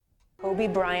Kobe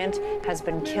Bryant has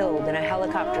been killed in a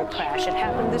helicopter crash. It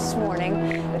happened this morning.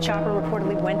 The chopper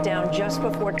reportedly went down just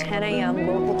before 10 a.m.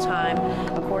 local time,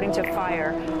 according to the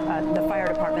fire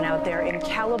department out there in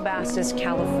Calabasas,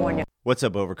 California. What's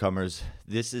up, Overcomers?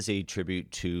 This is a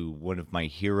tribute to one of my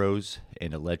heroes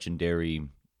and a legendary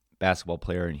basketball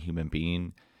player and human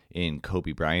being in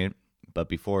Kobe Bryant. But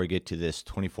before I get to this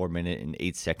 24-minute and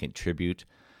 8-second tribute,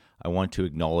 I want to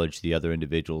acknowledge the other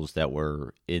individuals that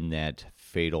were in that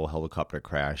fatal helicopter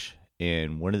crash.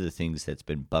 And one of the things that's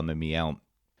been bumming me out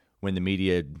when the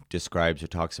media describes or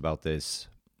talks about this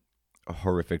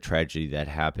horrific tragedy that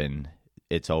happened,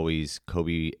 it's always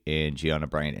Kobe and Gianna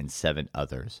Bryant and 7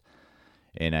 others.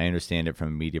 And I understand it from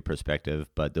a media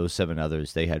perspective, but those 7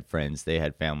 others, they had friends, they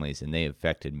had families, and they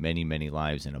affected many, many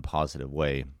lives in a positive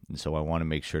way. And so I want to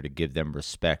make sure to give them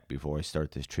respect before I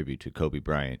start this tribute to Kobe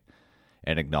Bryant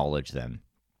and acknowledge them.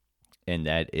 And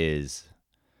that is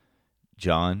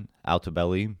John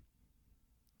Altobelli,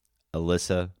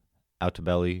 Alyssa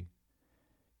Altobelli,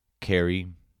 Carrie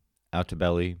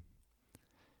Altobelli,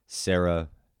 Sarah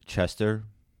Chester,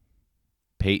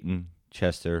 Peyton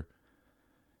Chester,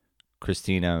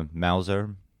 Christina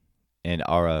Mauser, and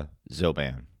Ara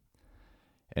Zoban.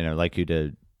 And I'd like you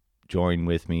to join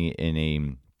with me in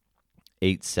a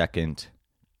 8-second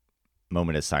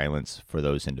moment of silence for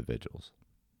those individuals.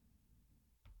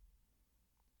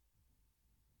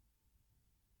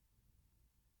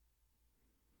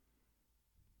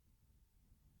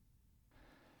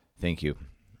 Thank you.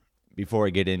 Before I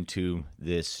get into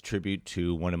this tribute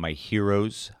to one of my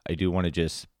heroes, I do want to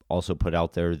just also put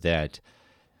out there that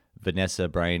Vanessa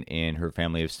Bryant and her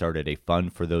family have started a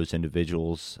fund for those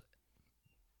individuals.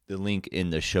 The link in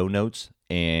the show notes,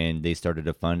 and they started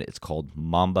a fund. It's called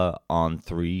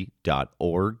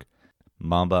MambaOn3.org.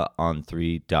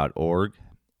 MambaOn3.org.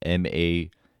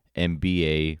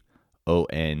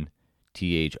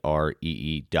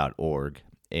 MambaOnThree.org.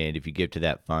 And if you give to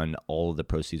that fund, all of the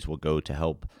proceeds will go to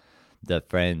help the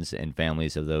friends and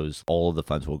families of those. All of the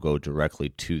funds will go directly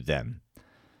to them.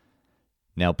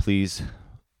 Now, please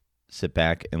sit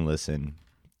back and listen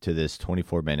to this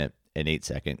 24-minute and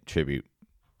 8-second tribute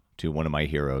to one of my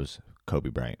heroes, Kobe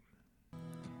Bryant.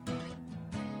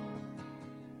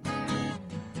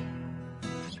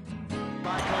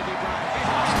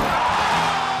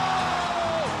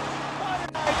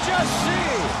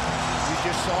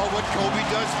 Saw what Kobe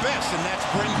does best, and that's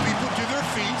bring people to their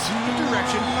feet, the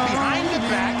direction, behind the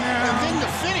back, and then the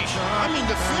finish. I mean,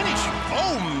 the finish.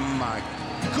 Oh, my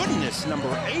goodness,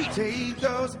 number 8. Take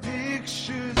those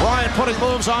pictures. Bryant putting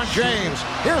moves on James.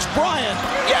 Here's Bryant.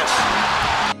 Yes!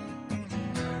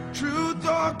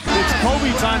 It's Kobe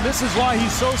time. This is why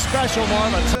he's so special,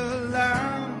 Marlon.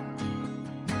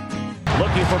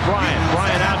 Looking for Bryant.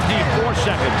 Bryant out deep. 4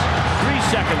 seconds. 3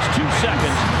 seconds. 2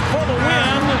 seconds. For the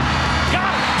win.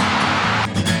 Got it!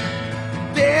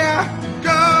 There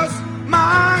goes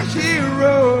my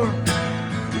hero.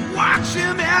 Watch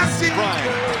him as he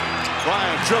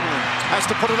Bryant dribbling. Has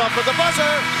to put it up for the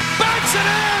buzzer. Banks it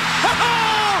in!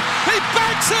 Oh! He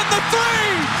banks in the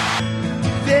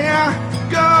 3! There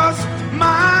goes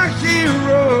my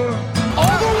hero.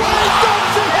 All the way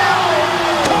dumps it in!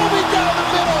 Kobe down the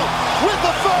middle with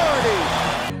authority.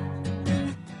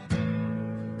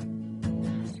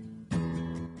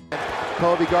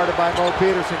 Kobe guarded by Mo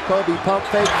Peterson. Kobe pump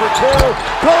fake for 2.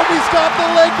 Kobe's got the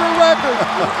Laker record.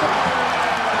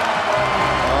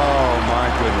 Oh my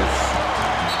goodness.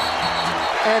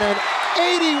 And an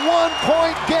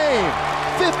 81-point game.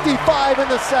 55 in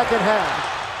the second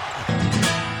half.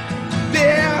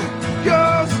 There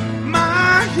goes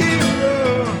my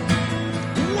hero.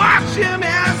 Watch him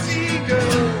as he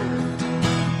goes.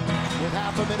 With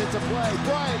half a minute to play.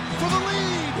 Bryant for the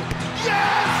lead.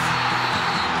 Yes!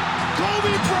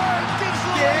 Kobe Bryant gives the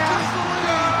Lakers the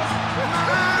lead.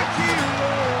 My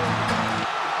hero.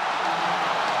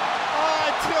 I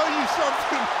tell you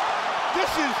something. This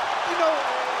is,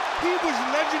 he was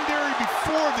legendary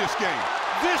before this game.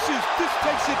 This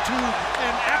takes it to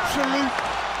an absolute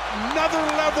another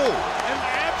level.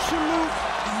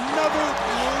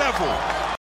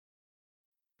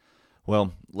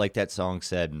 Well, like that song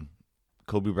said,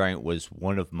 Kobe Bryant was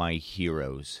one of my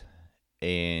heroes.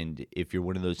 And if you're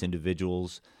one of those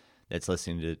individuals that's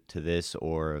listening to this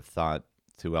or have thought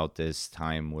throughout this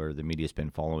time where the media's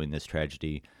been following this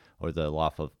tragedy or the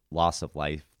loss of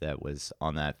life that was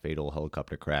on that fatal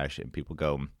helicopter crash, and people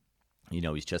go,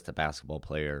 he's just a basketball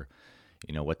player,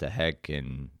 what the heck?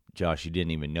 And Josh, you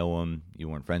didn't even know him. You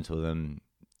weren't friends with him.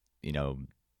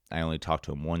 I only talked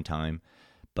to him one time.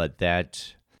 But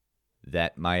that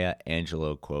Maya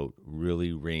Angelou quote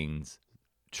really rings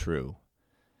true,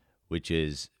 which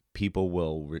is people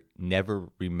will never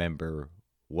remember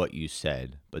what you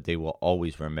said, but they will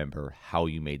always remember how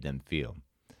you made them feel.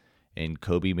 And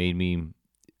Kobe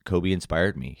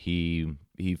inspired me.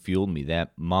 He fueled me.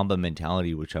 That Mamba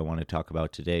mentality, which I want to talk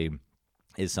about today,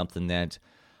 is something that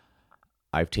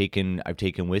I've taken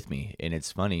with me. And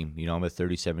it's funny, I'm a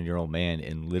 37-year-old man,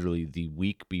 and literally the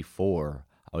week before,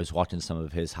 I was watching some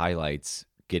of his highlights,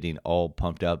 getting all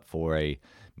pumped up for a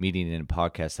meeting and a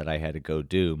podcast that I had to go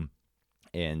do.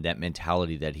 And that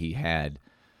mentality that he had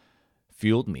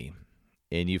fueled me.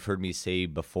 And you've heard me say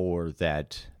before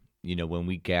that, when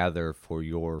we gather for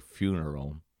your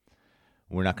funeral,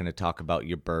 we're not going to talk about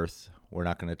your birth. We're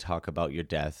not going to talk about your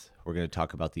death. We're going to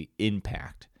talk about the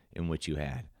impact in which you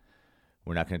had.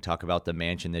 We're not going to talk about the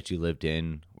mansion that you lived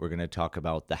in. We're going to talk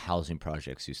about the housing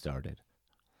projects you started.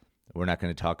 We're not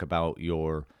going to talk about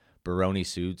your Baroni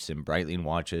suits and Breitling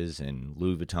watches and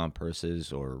Louis Vuitton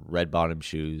purses or red bottom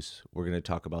shoes. We're going to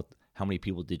talk about how many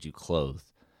people did you clothe.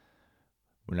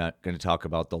 We're not going to talk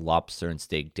about the lobster and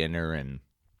steak dinner and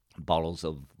bottles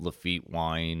of Lafite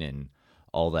wine and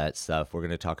all that stuff. We're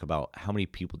going to talk about how many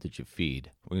people did you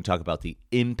feed. We're going to talk about the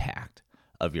impact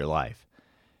of your life.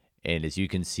 And as you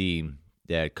can see,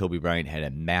 that Kobe Bryant had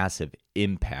a massive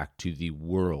impact to the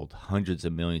world, hundreds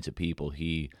of millions of people.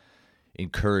 He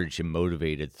encouraged and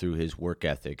motivated through his work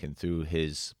ethic and through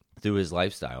his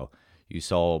lifestyle. You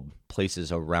saw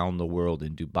places around the world,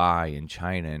 in Dubai and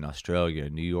China and Australia,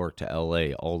 New York to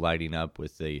LA, all lighting up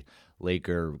with the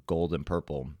Laker gold and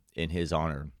purple in his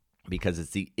honor, because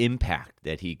it's the impact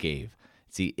that he gave.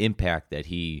 It's the impact that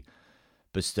he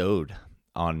bestowed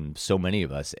on so many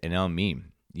of us and on me.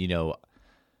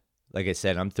 Like I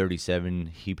said, I'm 37.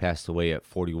 He passed away at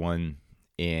 41.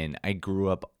 And I grew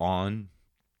up on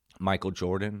Michael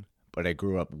Jordan, but I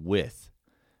grew up with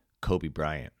Kobe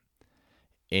Bryant.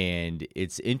 And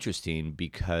it's interesting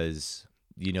because,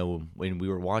 when we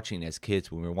were watching as kids,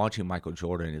 when we were watching Michael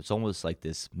Jordan, it's almost like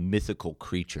this mythical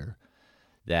creature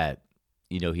that,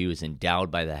 he was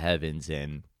endowed by the heavens,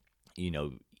 and,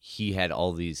 he had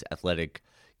all these athletic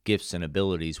gifts and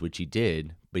abilities, which he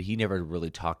did, but he never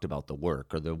really talked about the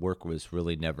work, or the work was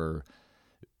really never,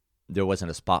 there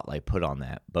wasn't a spotlight put on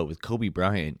that. But with Kobe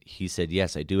Bryant, he said,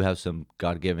 yes, I do have some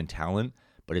God-given talent,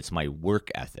 but it's my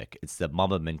work ethic. It's the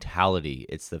Mamba mentality.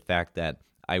 It's the fact that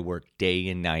I work day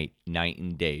and night, night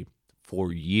and day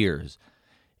for years.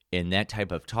 And that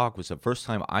type of talk was the first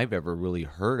time I've ever really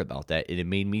heard about that. And it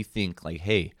made me think like,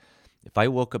 hey, if I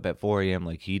woke up at 4 a.m.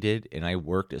 like he did, and I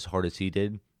worked as hard as he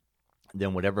did,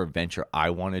 then whatever venture I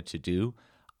wanted to do,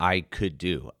 I could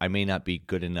do. I may not be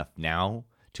good enough now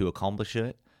to accomplish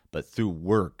it, but through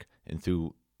work and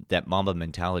through that Mamba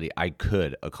mentality, I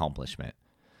could accomplish it.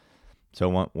 So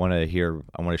I want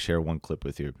to share one clip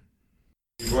with you.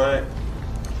 Bryant,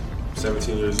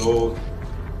 17 years old,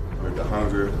 with the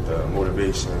hunger, the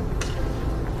motivation,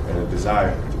 and the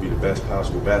desire to be the best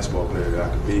possible basketball player that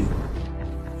I could be.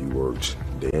 He worked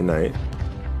day and night,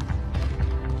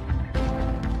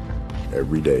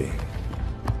 every day,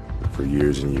 for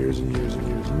years and years and years and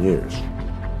years and years.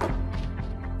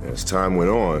 And as time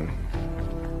went on,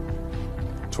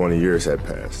 20 years had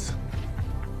passed,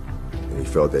 and he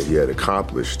felt that he had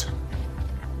accomplished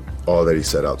all that he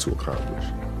set out to accomplish.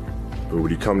 But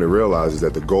what he come to realize is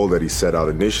that the goal that he set out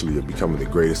initially of becoming the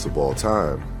greatest of all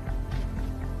time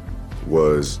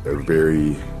was a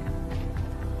very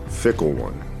fickle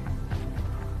one.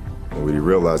 And what he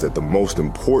realized that the most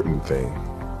important thing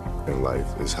in life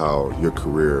is how your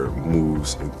career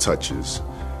moves and touches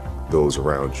those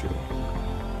around you,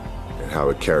 and how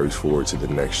it carries forward to the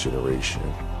next generation.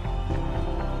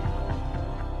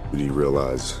 But he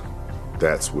realized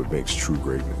that's what makes true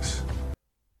greatness.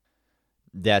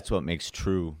 That's what makes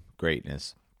true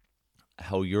greatness.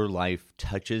 How your life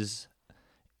touches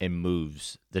and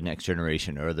moves the next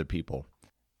generation or other people.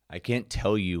 I can't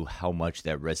tell you how much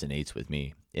that resonates with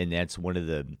me. And that's one of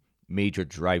the major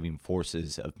driving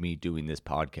forces of me doing this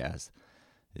podcast,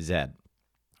 is that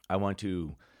I want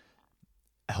to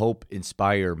help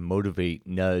inspire, motivate,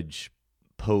 nudge,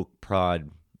 poke,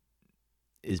 prod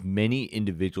as many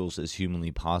individuals as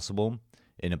humanly possible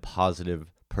in a positive,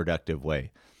 productive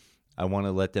way. I want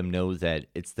to let them know that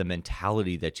it's the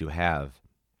mentality that you have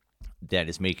that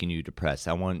is making you depressed.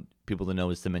 I want people to know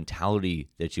it's the mentality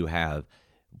that you have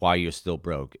why you're still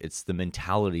broke. It's the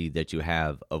mentality that you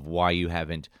have of why you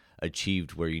haven't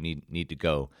achieved where you need to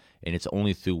go. And it's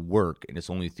only through work, and it's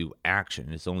only through action,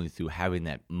 and it's only through having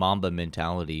that Mamba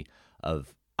mentality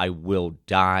of I will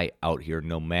die out here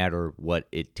no matter what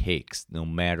it takes, no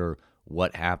matter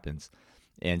what happens.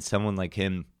 And someone like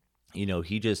him,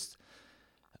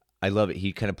 I love it.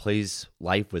 He kind of plays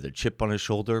life with a chip on his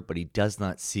shoulder, but he does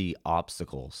not see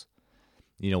obstacles.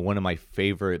 One of my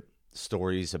favorite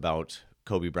stories about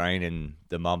Kobe Bryant and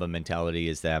the Mamba mentality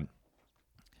is that,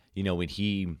 when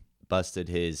he busted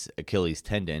his Achilles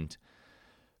tendon,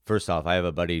 first off, I have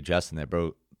a buddy, Justin,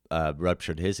 that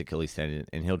ruptured his Achilles tendon,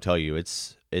 and he'll tell you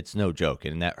it's no joke,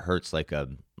 and that hurts like a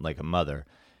mother.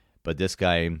 But this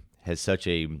guy has such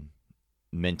a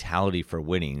mentality for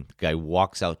winning. The guy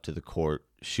walks out to the court,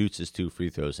 shoots his 2 free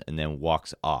throws, and then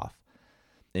walks off.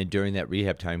 And during that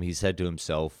rehab time, he said to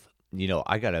himself,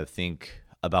 I got to think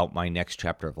about my next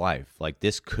chapter of life. Like,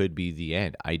 this could be the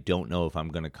end. I don't know if I'm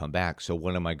going to come back. So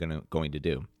what am I going to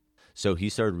do? So he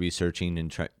started researching and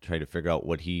try to figure out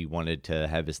what he wanted to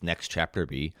have his next chapter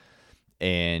be.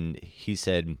 And he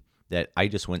said that I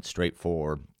just went straight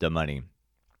for the money.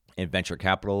 And venture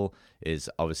capital is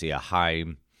obviously a high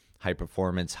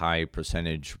performance, high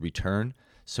percentage return.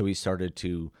 So he started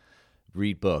to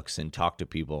read books and talk to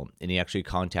people. And he actually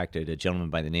contacted a gentleman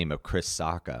by the name of Chris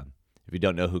Sacca. If you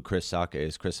don't know who Chris Sacca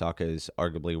is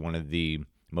arguably one of the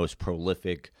most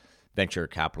prolific venture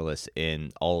capitalists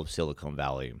in all of Silicon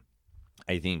Valley.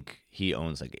 I think he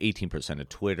owns like 18% of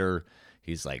Twitter.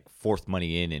 He's like 4th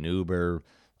money in Uber,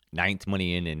 9th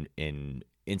money in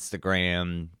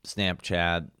Instagram,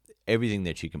 Snapchat, everything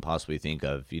that you can possibly think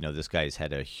of. This guy's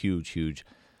had a huge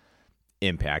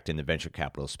impact in the venture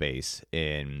capital space,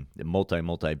 and the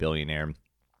multi-billionaire.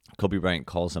 Kobe Bryant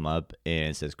calls him up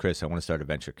and says, Chris, I want to start a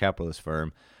venture capitalist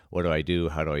firm. What do I do?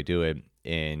 How do I do it?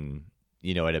 And,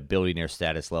 at a billionaire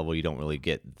status level, you don't really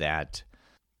get that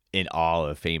in awe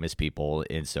of famous people.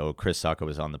 And so Chris Sacca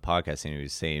was on the podcast and he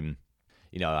was saying,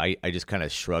 I just kind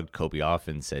of shrugged Kobe off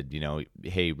and said,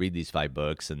 hey, read these 5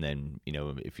 books. And then,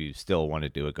 if you still want to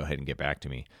do it, go ahead and get back to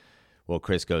me. Well,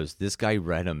 Chris goes, this guy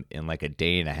read them in like a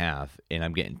day and a half, and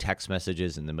I'm getting text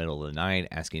messages in the middle of the night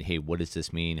asking, hey, what does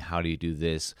this mean? How do you do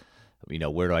this?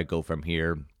 Where do I go from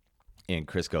here? And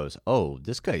Chris goes, oh,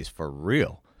 this guy's for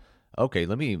real. Okay,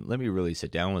 let me really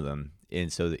sit down with him.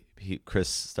 And so Chris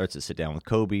starts to sit down with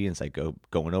Kobe and it's like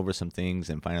going over some things,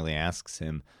 and finally asks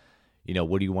him,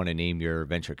 what do you want to name your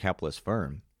venture capitalist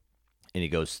firm? And he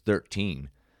goes, 13.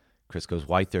 Chris goes,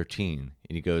 why 13?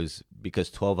 And he goes, because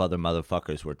 12 other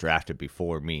motherfuckers were drafted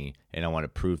before me, and I want to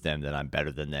prove them that I'm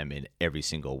better than them in every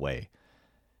single way.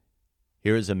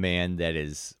 Here is a man that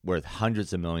is worth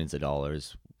hundreds of millions of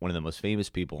dollars, one of the most famous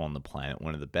people on the planet,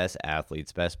 one of the best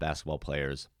athletes, best basketball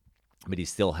players, but he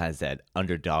still has that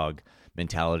underdog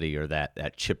mentality or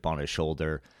that chip on his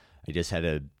shoulder. I just had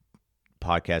a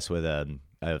podcast with a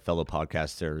fellow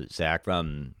podcaster, Zach,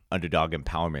 from Underdog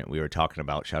Empowerment. We were talking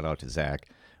about, shout out to Zach,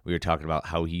 we were talking about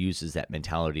how he uses that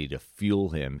mentality to fuel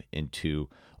him and to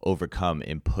overcome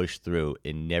and push through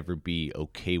and never be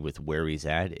okay with where he's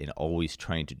at and always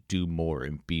trying to do more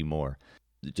and be more.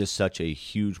 Just such a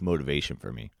huge motivation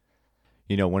for me.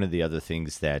 One of the other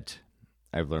things that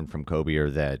I've learned from Kobe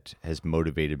or that has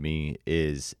motivated me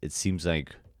is it seems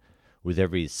like with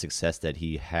every success that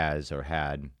he has or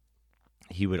had,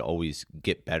 he would always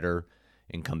get better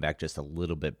and come back just a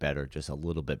little bit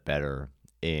better.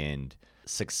 And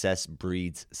success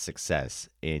breeds success.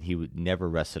 And he would never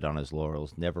rested on his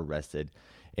laurels, never rested.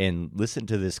 And listen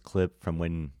to this clip from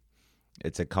when,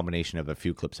 it's a combination of a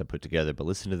few clips I put together, but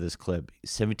listen to this clip.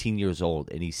 He's 17 years old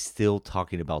and he's still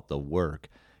talking about the work.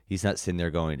 He's not sitting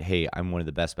there going, hey, I'm one of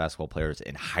the best basketball players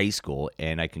in high school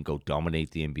and I can go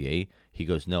dominate the NBA. He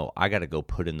goes, no, I got to go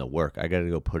put in the work. I got to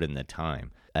go put in the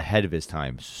time. Ahead of his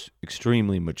time.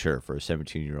 Extremely mature for a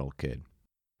 17-year-old kid.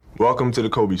 Welcome to the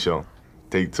Kobe Show.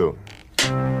 Take 2.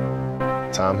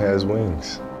 Time has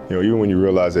wings. Even when you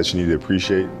realize that you need to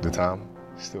appreciate the time,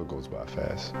 it still goes by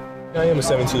fast. I am a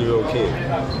 17-year-old kid,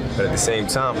 but at the same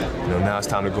time, now it's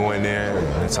time to go in there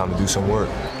and it's time to do some work.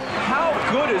 How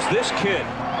good is this kid?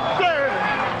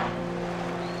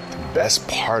 The best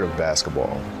part of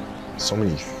basketball, so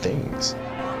many things.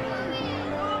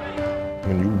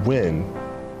 When you win,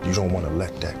 you don't want to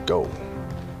let that go.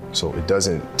 So it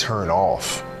doesn't turn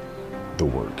off the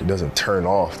work. It doesn't turn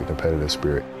off the competitive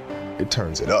spirit. It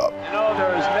turns it up.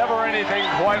 There's never anything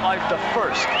quite like the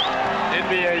first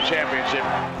NBA championship.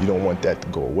 You don't want that to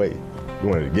go away. You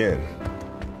want it again.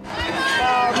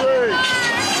 5 rings.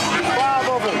 5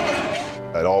 of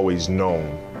them. I'd always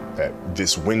known that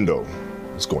this window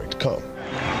was going to come.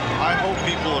 I hope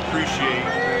people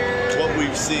appreciate what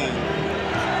we've seen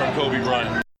from Kobe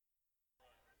Bryant.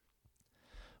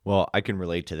 Well, I can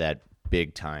relate to that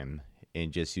big time,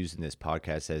 and just using this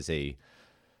podcast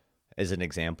as an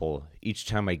example. Each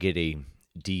time I get a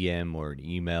DM or an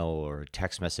email or a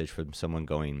text message from someone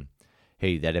going,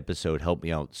 hey, that episode helped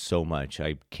me out so much.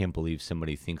 I can't believe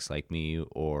somebody thinks like me,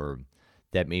 or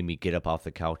that made me get up off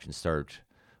the couch and start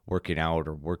working out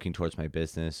or working towards my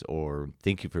business, or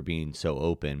thank you for being so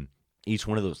open. Each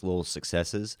one of those little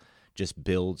successes just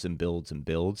builds and builds and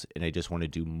builds, and I just want to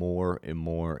do more and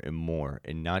more and more,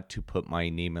 and not to put my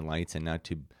name in lights and not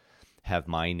to have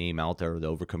my name out there or the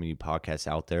Overcoming You podcast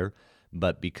out there,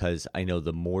 but because I know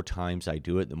the more times I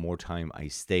do it, the more time I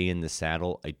stay in the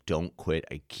saddle, I don't quit,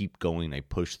 I keep going, I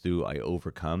push through, I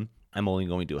overcome, I'm only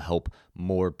going to help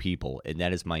more people, and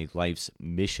that is my life's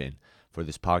mission for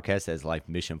this podcast. As life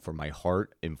mission for my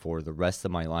heart, and for the rest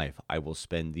of my life, I will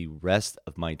spend the rest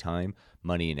of my time,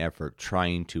 money, and effort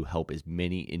trying to help as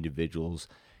many individuals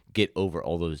get over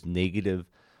all those negative,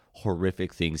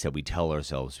 horrific things that we tell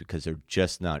ourselves, because they're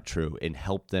just not true, and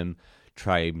help them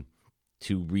try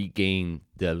to regain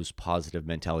those positive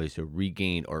mentalities, to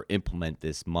regain or implement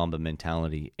this Mamba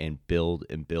mentality and build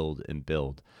and build and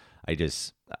build. I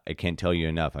can't tell you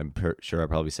enough. I'm sure I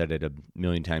probably said it a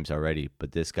million times already,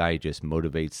 but this guy just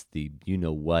motivates the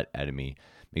you-know-what out of me.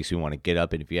 Makes me want to get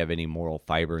up, and if you have any moral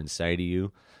fiber inside of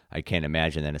you, I can't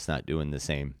imagine that it's not doing the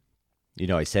same. You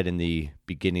know, I said in the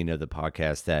beginning of the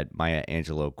podcast that Maya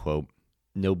Angelou quote,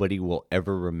 "Nobody will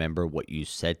ever remember what you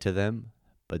said to them,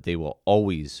 but they will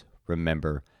always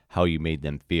remember how you made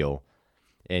them feel."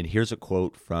 And here's a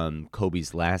quote from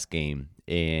Kobe's last game,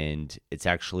 and it's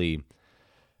actually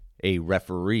a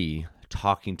referee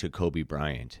talking to Kobe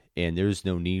Bryant. And there's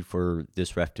no need for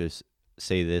this ref to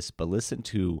say this, but listen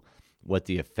to what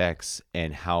the effects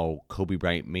and how Kobe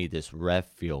Bryant made this ref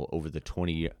feel over the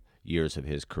 20 years of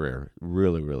his career.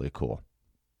 Really, really cool.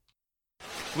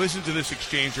 Listen to this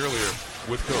exchange earlier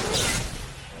with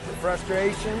Kobe. The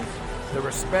frustrations, the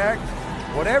respect,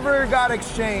 whatever got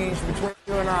exchanged between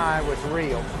you and I was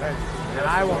real. And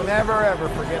I will never, ever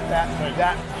forget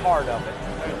that part of it.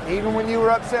 Even when you were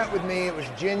upset with me, it was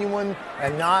genuine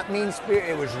and not mean-spirited.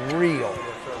 It was real.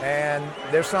 And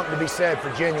there's something to be said for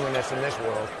genuineness in this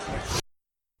world.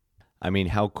 I mean,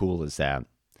 how cool is that?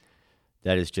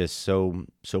 That is just so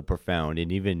profound.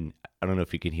 And even, I don't know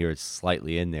if you can hear it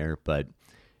slightly in there, but,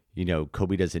 you know,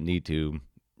 Kobe doesn't need to,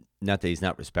 not that he's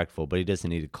not respectful, but he doesn't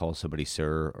need to call somebody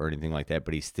sir or anything like that,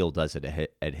 but he still does it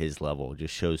at his level. It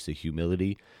just shows the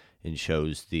humility and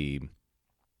shows the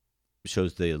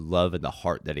love and the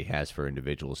heart that he has for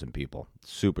individuals and people.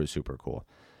 Super, super cool.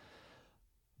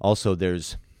 Also,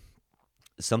 there's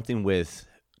something with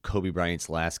Kobe Bryant's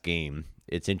last game.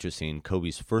 It's interesting.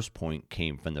 Kobe's first point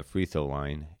came from the free throw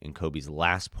line, and Kobe's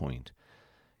last point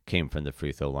came from the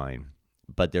free throw line.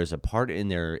 But there's a part in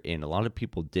there, and a lot of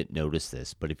people didn't notice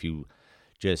this, but if you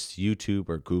just YouTube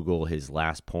or Google his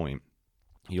last point,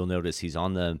 you'll notice he's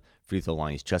on the free throw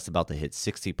line. He's just about to hit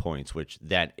 60 points, which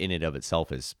that in and of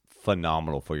itself is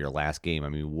phenomenal for your last game. I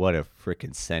mean, what a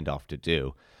freaking send-off to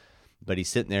do. But he's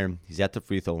sitting there, he's at the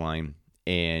free throw line,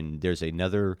 and there's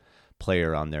another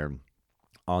player on there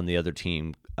on the other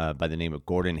team by the name of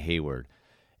Gordon Hayward.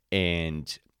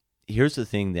 And here's the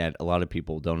thing that a lot of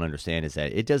people don't understand is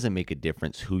that it doesn't make a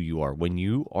difference who you are. When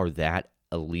you are that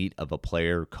elite of a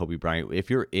player, Kobe Bryant, if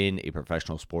you're in a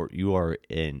professional sport, you are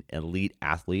an elite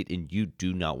athlete, and you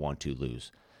do not want to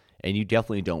lose. And you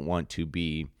definitely don't want to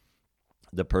be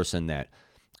the person that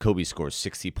Kobe scores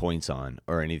 60 points on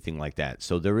or anything like that.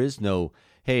 So there is no,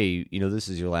 hey, you know, this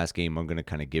is your last game, I'm going to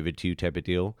kind of give it to you type of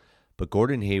deal. But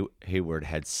Gordon Hayward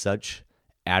had such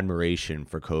admiration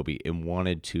for Kobe and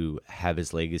wanted to have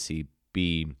his legacy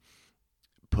be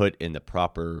put in the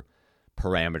proper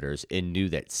parameters, and knew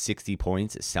that 60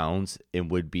 points sounds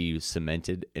and would be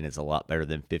cemented, and it's a lot better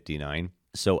than 59.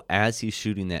 So as he's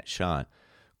shooting that shot,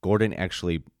 Gordon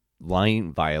actually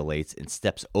line violates and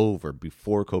steps over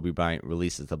before Kobe Bryant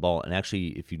releases the ball. And actually,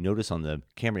 if you notice on the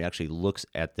camera, he actually looks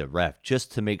at the ref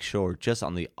just to make sure, just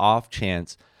on the off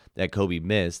chance that Kobe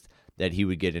missed, that he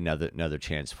would get another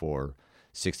chance for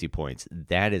 60 points.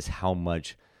 That is how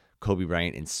much Kobe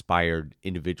Bryant inspired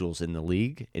individuals in the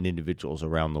league and individuals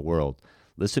around the world.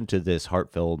 Listen to this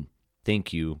heartfelt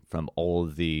thank you from all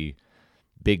of the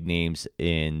big names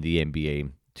in the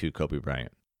NBA to Kobe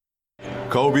Bryant.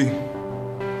 Kobe,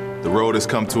 the road has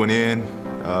come to an end.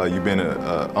 You've been an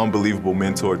unbelievable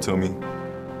mentor to me.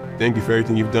 Thank you for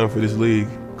everything you've done for this league.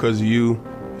 Because of you,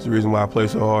 it's the reason why I play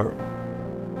so hard.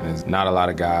 There's not a lot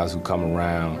of guys who come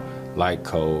around like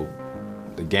Kobe.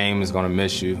 The game is going to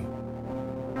miss you.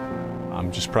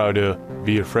 I'm just proud to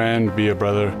be a friend, be a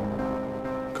brother.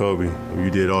 Kobe, you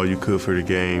did all you could for the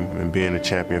game and being a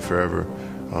champion forever.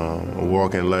 A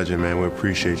walking legend, man. We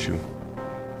appreciate you.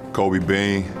 Kobe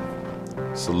Bean,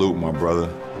 salute my brother.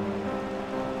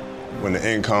 When the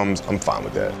end comes, I'm fine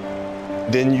with that.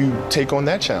 then you take on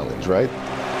that challenge, right?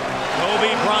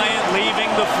 Kobe Bryant leaving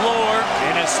the floor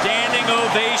in a standing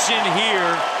ovation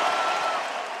here.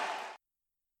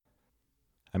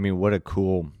 I mean, what a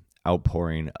cool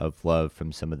outpouring of love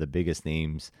from some of the biggest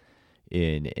names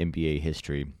in NBA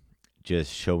history,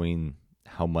 just showing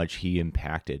how much he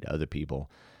impacted other people.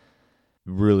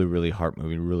 Really, really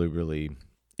heart-moving, really, really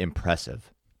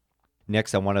impressive.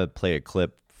 Next, I want to play a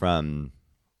clip from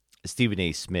Stephen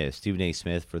A. Smith. Stephen A.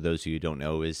 Smith, for those of you who don't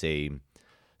know, is a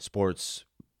sports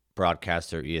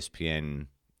broadcaster, ESPN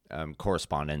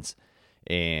correspondent,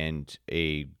 and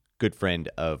a good friend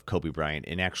of Kobe Bryant.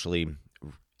 And actually,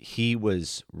 he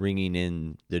was ringing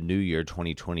in the new year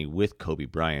 2020 with Kobe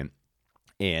Bryant.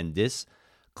 And this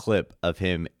clip of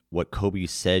him, what Kobe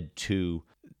said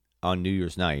on New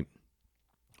Year's night,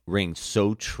 rings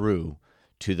so true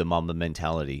to the Mamba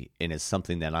mentality, and is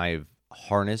something that I've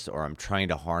harnessed, or I'm trying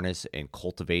to harness and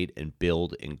cultivate and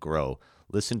build and grow.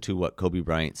 Listen to what Kobe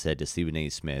Bryant said to Stephen A.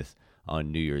 Smith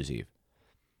on New Year's Eve.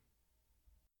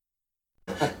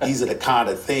 These are the kind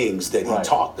of things that he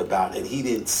talked about, and he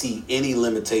didn't see any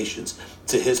limitations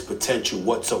to his potential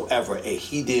whatsoever, and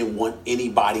he didn't want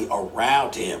anybody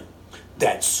around him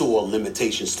that saw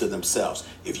limitations to themselves.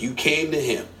 If you came to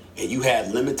him and you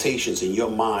had limitations in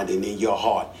your mind and in your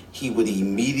heart, he would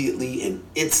immediately and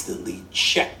instantly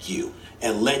check you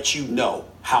and let you know,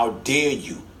 how dare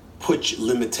you put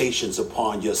limitations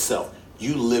upon yourself.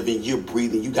 You living, you're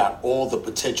breathing, you got all the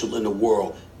potential in the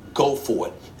world. Go for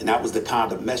it. And that was the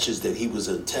kind of message that he was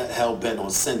hell-bent on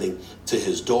sending to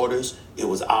his daughters. It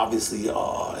was obviously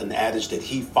an adage that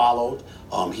he followed.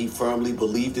 He firmly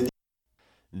believed in.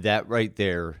 That right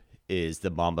there is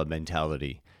the Mamba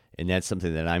mentality. And that's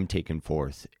something that I'm taking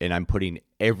forth. And I'm putting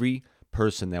every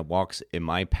person that walks in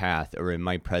my path or in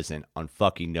my present on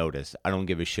fucking notice. I don't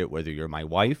give a shit whether you're my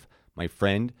wife, my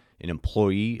friend, an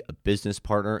employee, a business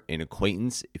partner, an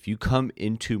acquaintance. If you come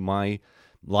into my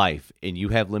life and you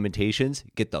have limitations,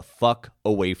 get the fuck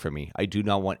away from me. I do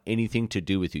not want anything to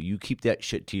do with you. You keep that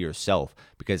shit to yourself,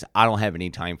 because I don't have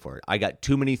any time for it. I got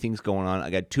too many things going on.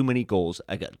 I got too many goals.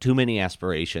 I got too many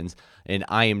aspirations, and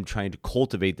I am trying to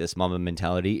cultivate this Mamba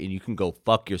mentality, and you can go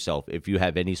fuck yourself if you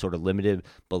have any sort of limited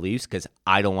beliefs, because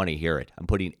I don't want to hear it. I'm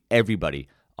putting everybody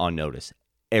on notice.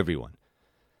 Everyone.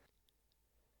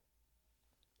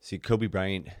 See, Kobe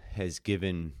Bryant has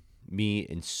given me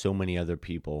and so many other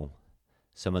people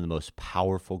some of the most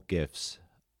powerful gifts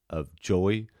of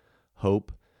joy,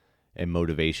 hope, and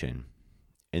motivation.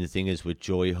 And the thing is, with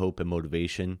joy, hope, and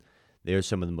motivation, they're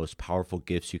some of the most powerful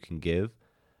gifts you can give,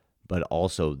 but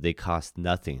also they cost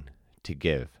nothing to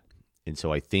give. And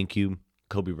so I thank you,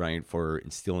 Kobe Bryant, for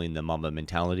instilling the Mamba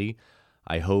mentality.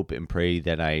 I hope and pray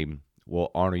that I will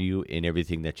honor you in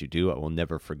everything that you do. I will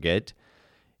never forget.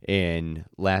 And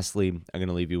lastly, I'm going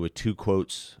to leave you with two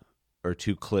quotes or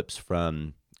two clips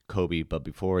from Kobe. But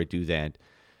before I do that,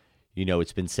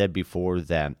 it's been said before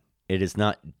that it is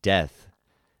not death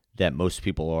that most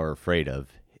people are afraid of.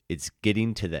 It's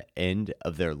getting to the end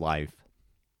of their life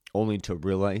only to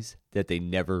realize that they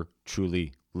never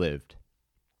truly lived.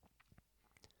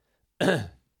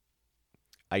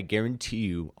 I guarantee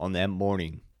you, on that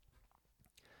morning,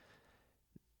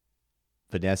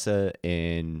 Vanessa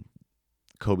and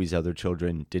Kobe's other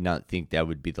children did not think that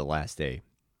would be the last day.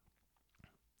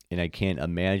 And I can't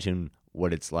imagine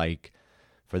what it's like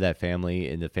for that family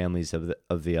and the families of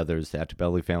the others, the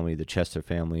Altobelli family, the Chester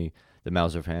family, the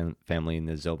Mauser family, and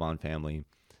the Zoban family,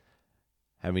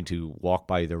 having to walk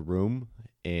by their room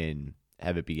and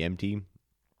have it be empty,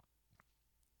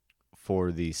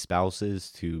 for the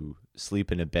spouses to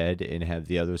sleep in a bed and have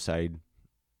the other side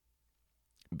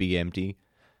be empty.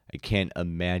 I can't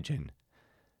imagine.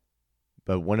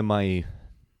 But one of my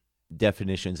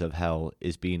definitions of hell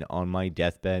is being on my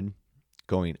deathbed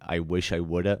going, I wish I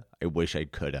woulda, I wish I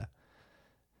coulda.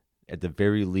 At the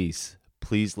very least,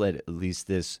 please let at least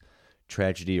this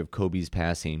tragedy of Kobe's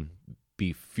passing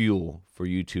be fuel for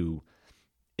you to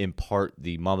impart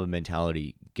the Mamba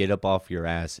mentality. Get up off your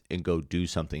ass and go do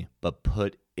something, but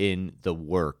put in the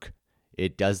work.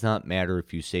 It does not matter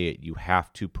if you say it. You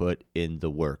have to put in the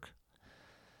work.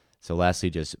 So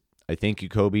lastly, I thank you,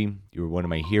 Kobe. You were one of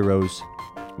my heroes.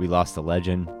 We lost a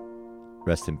legend.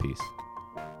 Rest in peace.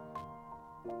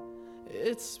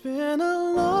 It's been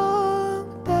a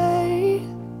long day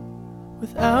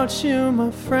without you,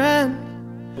 my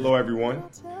friend. Hello, everyone.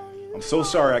 I'm so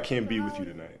sorry I can't be with you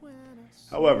tonight.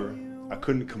 However, I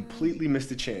couldn't completely miss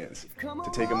the chance to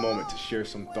take a moment to share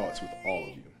some thoughts with all of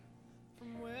you.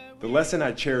 The lesson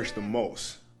I cherish the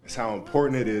most is how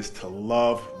important it is to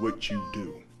love what you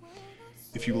do.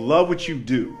 If you love what you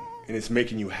do and it's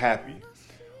making you happy,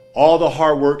 All the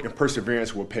hard work and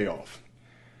perseverance will pay off.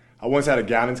 I once had a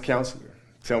guidance counselor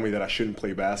tell me that I shouldn't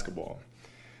play basketball,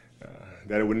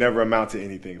 that it would never amount to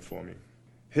anything for me.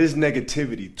 His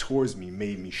negativity towards me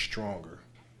made me stronger.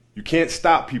 You can't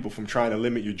stop people from trying to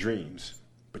limit your dreams,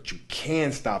 but you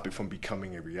can stop it from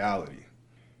becoming a reality.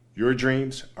 Your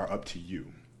dreams are up to you.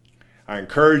 I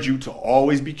encourage you to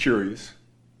always be curious,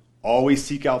 always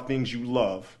seek out things you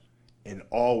love, and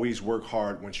always work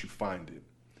hard once you find it.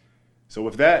 So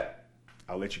with that,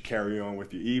 I'll let you carry on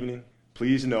with your evening.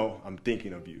 Please know I'm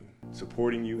thinking of you,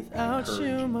 supporting you, and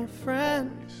encouraging you, my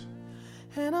friend. Always.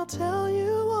 And I'll tell you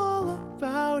all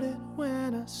about it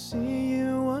when I see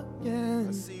you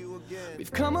again.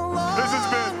 We've come along. This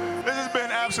has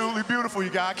been absolutely beautiful, you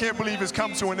guys. I can't believe it's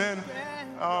come to an end.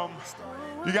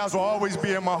 You guys will always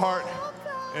be in my heart,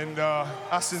 and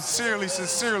I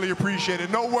sincerely appreciate it.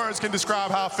 No words can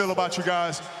describe how I feel about you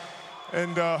guys.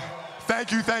 And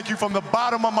thank you from the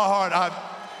bottom of my heart.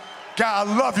 God,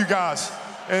 I love you guys,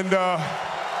 and I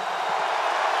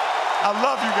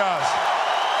love you guys.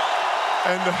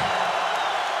 And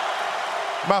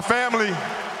my family,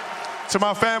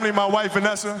 my wife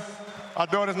Vanessa, our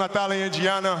daughters Natalia and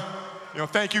Gianna,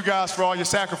 thank you guys for all your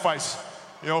sacrifice.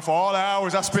 For all the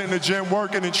hours I spent in the gym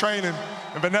working and training.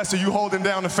 And Vanessa, you holding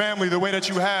down the family the way that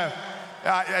you have.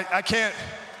 I can't,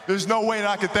 there's no way that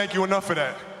I can thank you enough for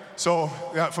that. So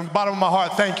from the bottom of my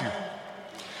heart, thank you.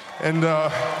 And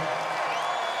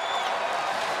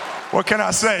what can I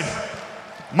say?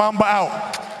 Mamba out.